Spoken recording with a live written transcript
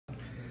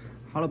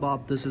Hello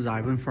Bob, this is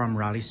Ivan from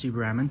Raleigh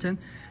Subaru Edmonton.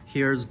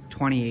 Here's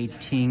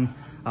 2018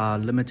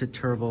 limited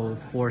turbo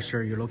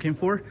Forester you're looking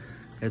for.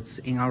 It's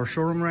in our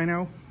showroom right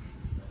now.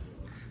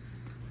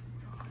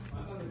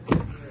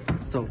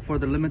 So for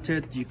the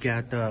limited, you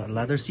get the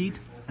leather seat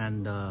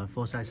and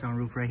full-size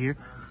sunroof right here.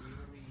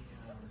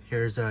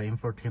 Here's an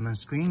infotainment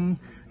screen.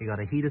 You got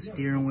a heated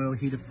steering wheel,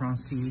 heated front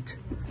seat.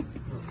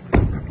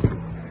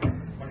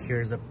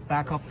 Here's the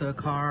back of the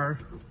car,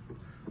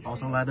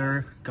 also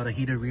leather. Got a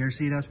heated rear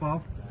seat as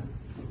well.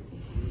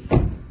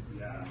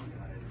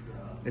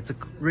 It's a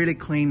really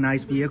clean,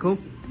 nice vehicle.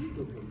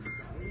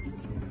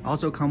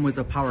 Also come with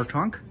a power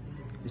trunk.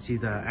 You see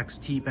the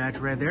XT badge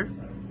right there.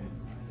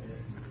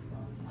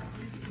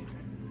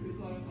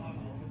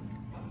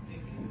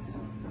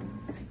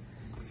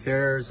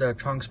 Here's a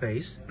trunk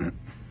space.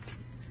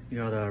 You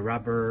got a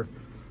rubber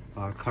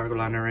cargo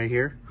liner right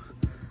here.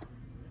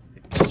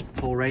 Just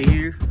pull right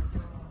here.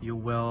 You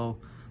will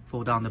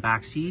fold down the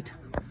back seat.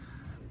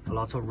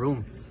 Lots of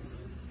room.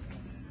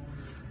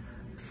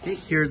 Okay,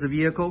 here's the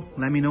vehicle.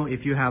 Let me know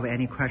if you have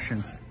any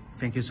questions.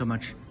 Thank you so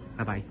much.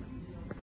 Bye-bye.